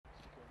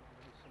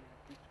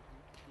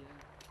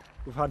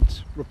We've had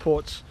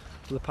reports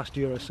for the past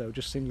year or so,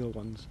 just single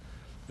ones.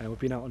 We've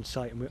been out on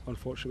site and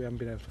unfortunately we haven't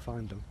been able to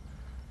find them.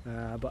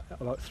 But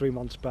about 3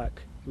 months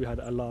back we had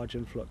a large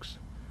influx.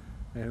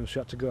 So we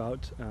had to go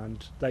out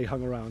and they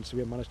hung around, so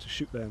we managed to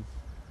shoot them.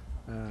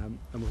 And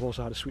we've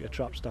also had a suite of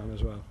traps down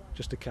as well,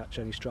 just to catch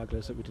any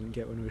stragglers that we didn't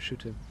get when we were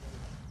shooting.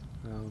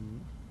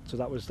 So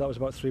that was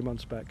about 3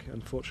 months back.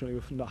 Unfortunately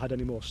we've not had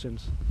any more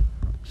since.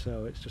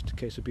 So it's just a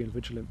case of being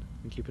vigilant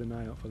and keeping an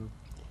eye out for them.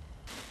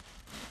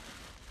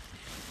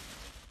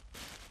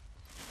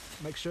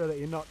 Make sure that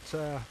you're not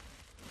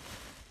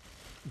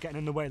getting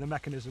in the way of the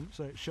mechanism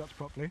so it shuts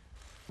properly.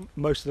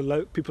 Most of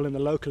the people in the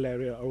local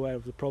area are aware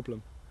of the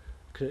problem.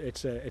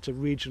 It's a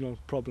regional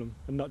problem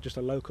and not just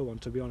a local one,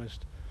 to be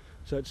honest.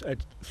 So it's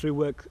through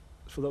work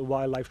for the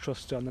Wildlife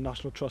Trust and the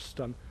National Trust,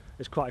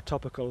 it's quite a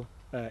topical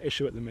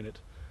issue at the minute.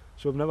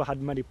 So we've never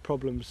had many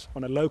problems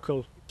on a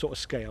local sort of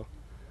scale.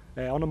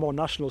 On a more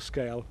national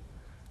scale,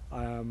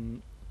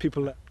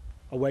 people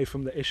away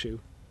from the issue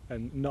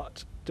and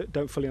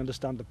don't fully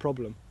understand the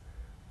problem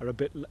are a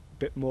bit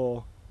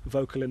more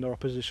vocal in their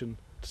opposition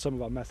to some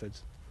of our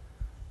methods.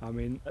 I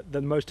mean,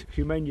 the most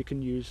humane you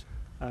can use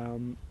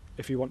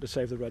if you want to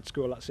save the red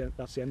squirrel,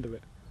 that's the end of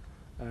it.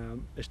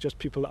 It's just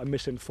people that are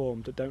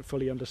misinformed, that don't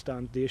fully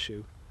understand the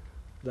issue,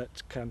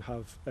 that can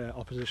have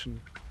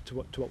opposition to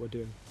what we're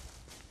doing.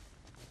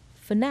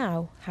 For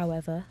now,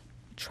 however,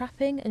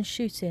 trapping and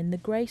shooting the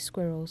grey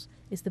squirrels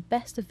is the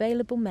best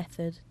available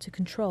method to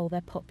control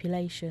their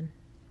population.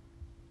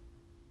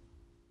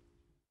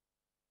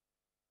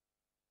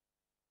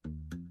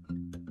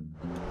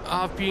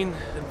 I've been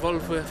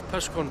involved with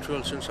pest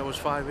control since I was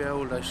 5 years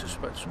old. I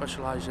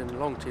specialise in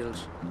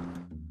longtails.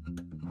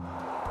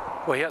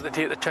 We're here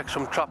today to check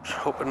some traps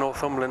up in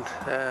Northumberland.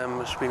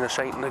 There's been a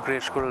sighting of grey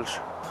squirrels.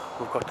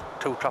 We've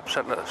got 2 traps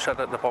set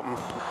at the bottom.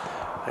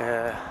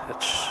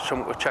 It's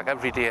something we check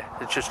every day.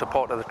 It's just a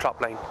part of the trap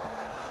line.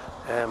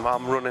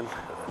 I'm running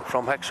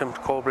from Hexham to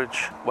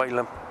Corbridge,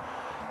 Wylam,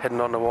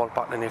 heading on the wall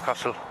back to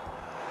Newcastle.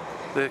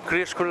 The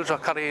grey squirrels are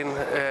carrying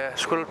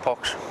squirrel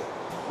pox,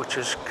 which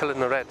is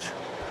killing the reds.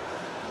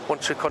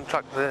 Once they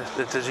contract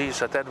the disease,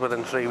 they're dead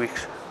within 3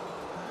 weeks.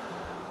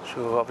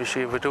 So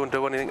obviously if we don't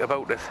do anything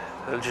about it,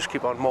 they'll just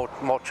keep on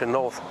marching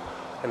north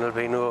and there'll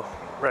be no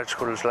red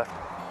squirrels left.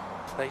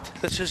 Right,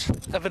 this is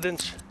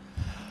evidence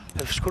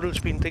of squirrels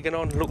been digging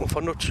on looking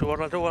for nuts. So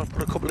what I'll do, I'll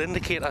put a couple of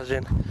indicators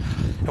in,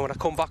 and when I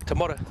come back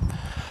tomorrow,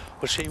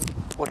 we'll see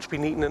what's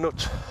been eating the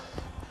nuts.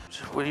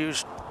 So we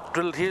use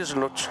drilled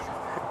hazelnuts.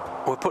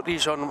 We'll put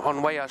these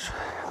on wires,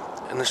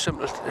 and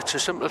it's a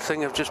simple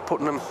thing of just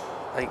putting them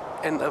like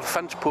in a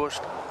fence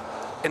post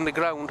in the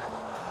ground,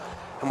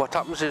 and what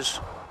happens is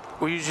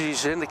we use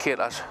these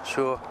indicators,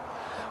 so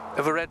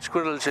if a red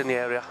squirrel's in the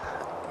area,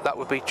 that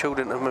would be chewed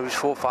into maybe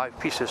 4 or 5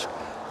 pieces.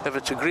 If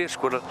it's a grey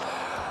squirrel,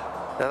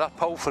 they're that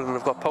powerful and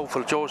they've got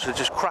powerful jaws, they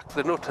just crack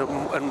the nut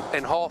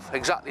in half,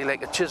 exactly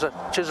like a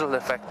chisel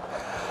effect.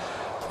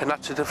 And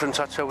that's the difference,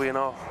 that's how we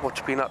know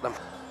what's been at them.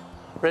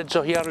 Reds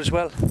are here as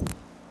well.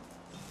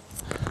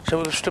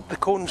 So we'll strip the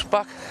cones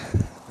back.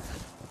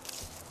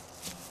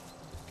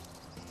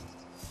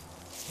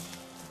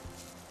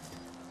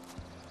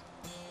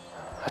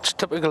 That's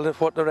typical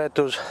of what the red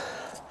does.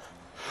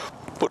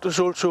 But there's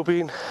also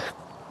been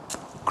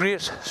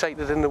greys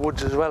sighted in the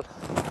woods as well.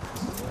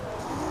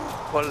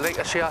 Well, like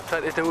I say, I try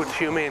to do it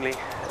humanely,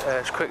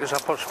 as quick as I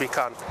possibly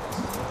can.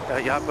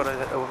 You have got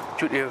a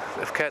duty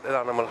of care to the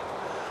animal.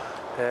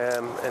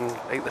 And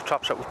like the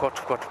traps that we've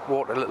got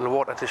water, little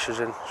water dishes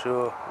in,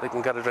 so they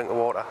can get a drink of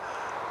water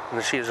and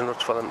the seeds and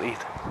nuts for them to eat.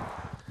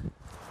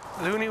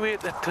 The only way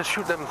to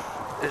shoot them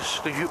is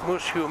the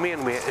most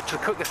humane way. It's the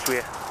quickest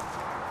way,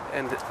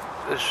 and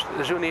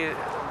there's only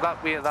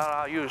that way that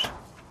I use.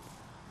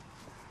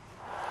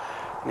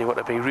 And you want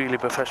to be really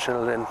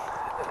professional and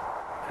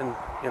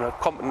you know,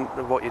 competent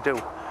in what you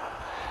do.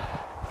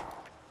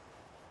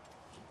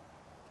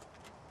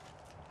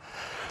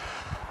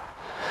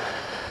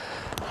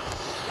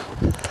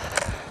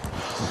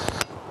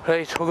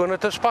 Right, we're going to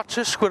dispatch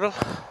this squirrel.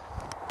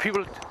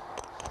 People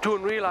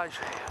don't realise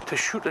to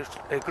shoot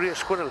a grey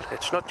squirrel,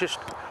 it's not just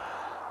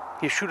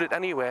you shoot it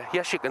anywhere.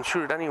 Yes, you can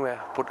shoot it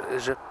anywhere, but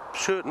there's a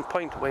certain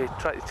point where you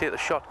try to take the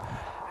shot.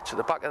 It's at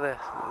the back of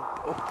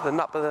up the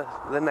nape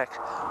of the neck,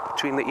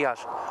 between the ears.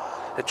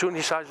 It's only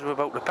the size of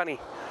about a penny.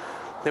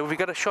 Now if you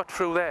get a shot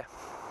through there,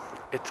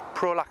 it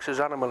prolaxes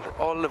the animal.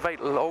 All the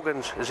vital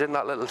organs is in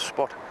that little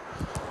spot.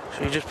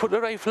 So you just put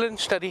the rifle in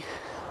steady,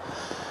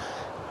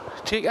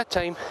 take your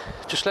time,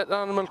 just let the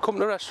animal come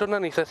to rest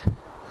underneath it.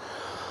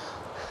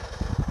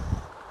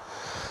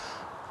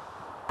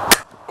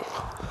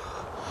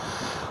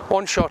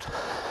 One shot.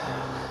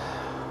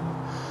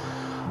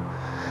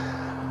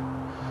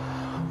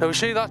 Now you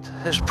see that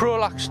it's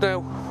prolaxed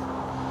now.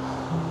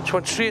 Just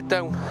went straight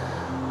down.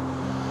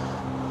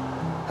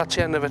 That's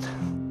the end of it.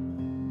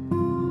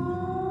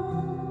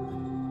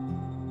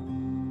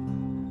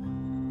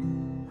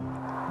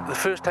 The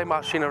first time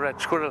I've seen a red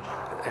squirrel,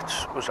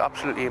 it was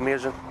absolutely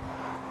amazing.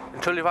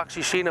 Until you've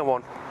actually seen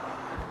one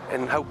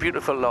and how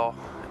beautiful they are,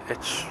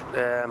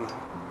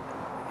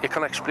 you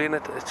can't explain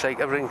it. It's like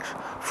everything's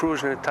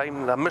frozen in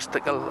time. They're a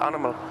mystical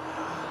animal,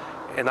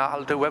 and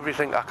I'll do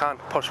everything I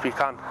possibly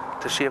can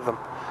to save them.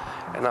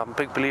 And I'm a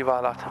big believer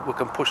that we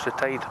can push the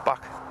tide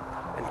back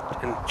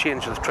and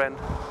change the trend.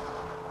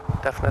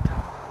 Definite.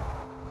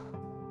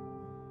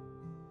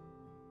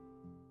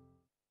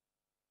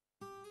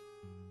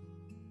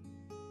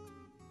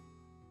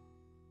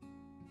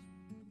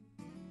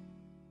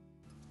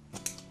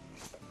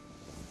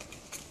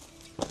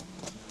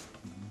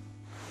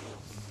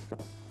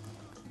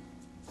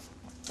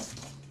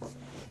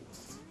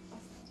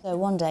 So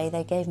one day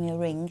they gave me a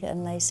ring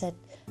and they said,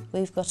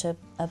 we've got a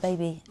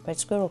baby red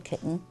squirrel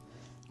kitten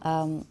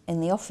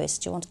in the office,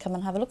 do you want to come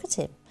and have a look at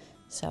him?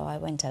 So I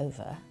went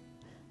over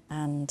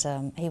and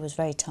he was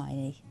very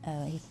tiny,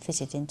 he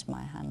fitted into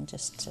my hand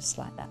just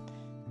like that.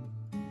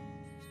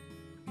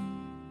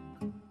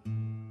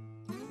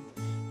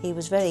 He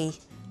was very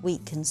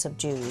weak and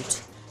subdued,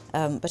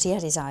 but he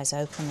had his eyes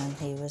open and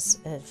he was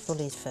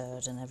fully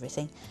furred and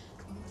everything.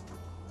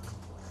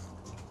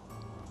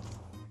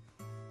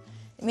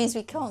 It means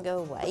we can't go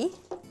away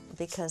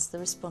because the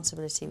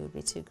responsibility would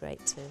be too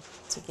great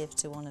to give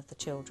to one of the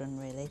children,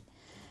 really.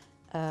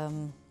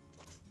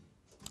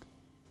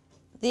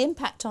 The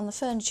impact on the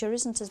furniture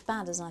isn't as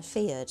bad as I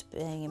feared,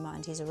 bearing in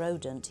mind he's a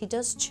rodent. He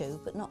does chew,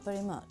 but not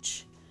very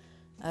much.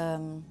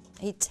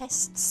 He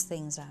tests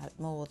things out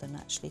more than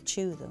actually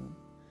chew them,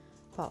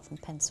 apart from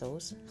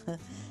pencils.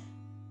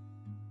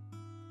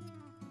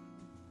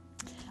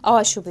 Oh,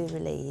 I shall be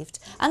relieved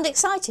and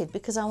excited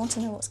because I want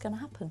to know what's going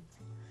to happen.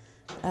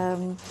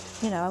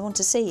 You know, I want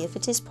to see if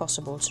it is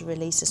possible to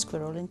release a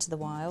squirrel into the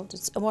wild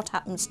and what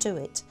happens to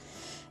it.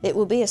 It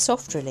will be a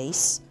soft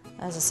release,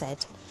 as I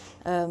said,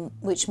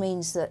 which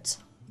means that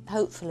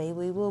hopefully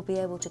we will be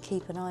able to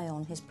keep an eye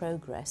on his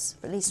progress,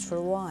 at least for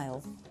a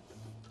while.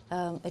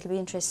 It'll be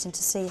interesting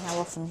to see how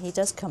often he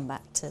does come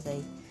back to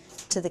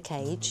the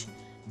cage,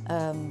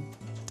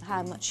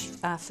 how much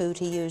our food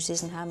he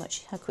uses and how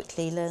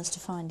quickly he learns to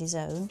find his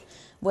own,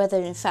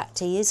 whether in fact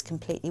he is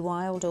completely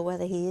wild or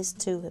whether he is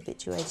too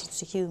habituated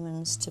to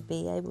humans to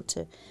be able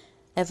to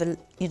ever,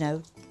 you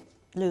know,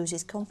 lose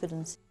his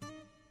confidence.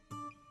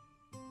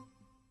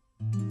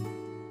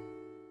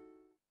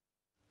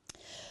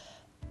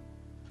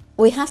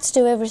 We have to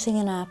do everything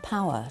in our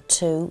power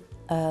to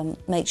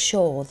make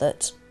sure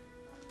that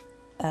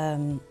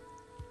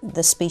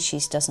the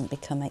species doesn't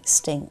become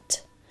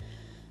extinct,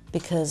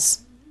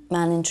 because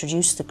man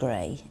introduced the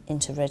grey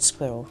into red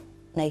squirrel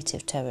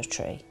native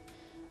territory,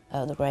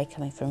 the grey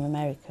coming from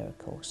America, of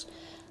course,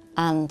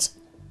 and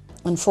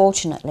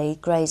unfortunately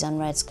greys and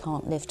reds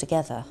can't live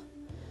together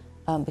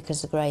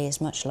because the grey is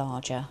much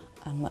larger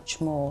and much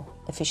more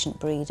efficient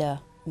breeder,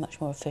 much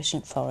more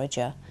efficient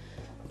forager,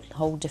 a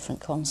whole different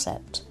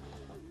concept.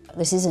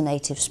 This is a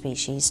native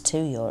species to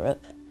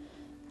Europe.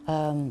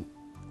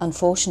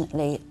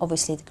 Unfortunately,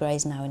 obviously the grey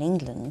is now in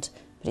England,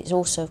 but it's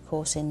also of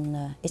course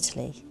in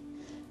Italy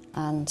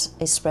and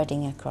is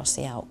spreading across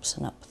the Alps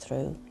and up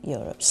through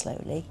Europe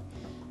slowly.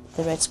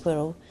 The red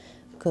squirrel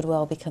could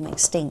well become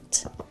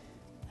extinct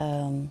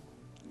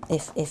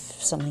if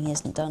something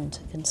isn't done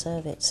to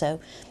conserve it. So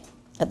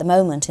at the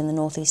moment in the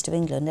northeast of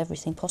England,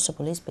 everything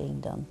possible is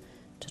being done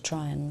to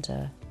try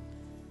and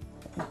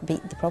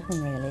beat the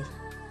problem, really.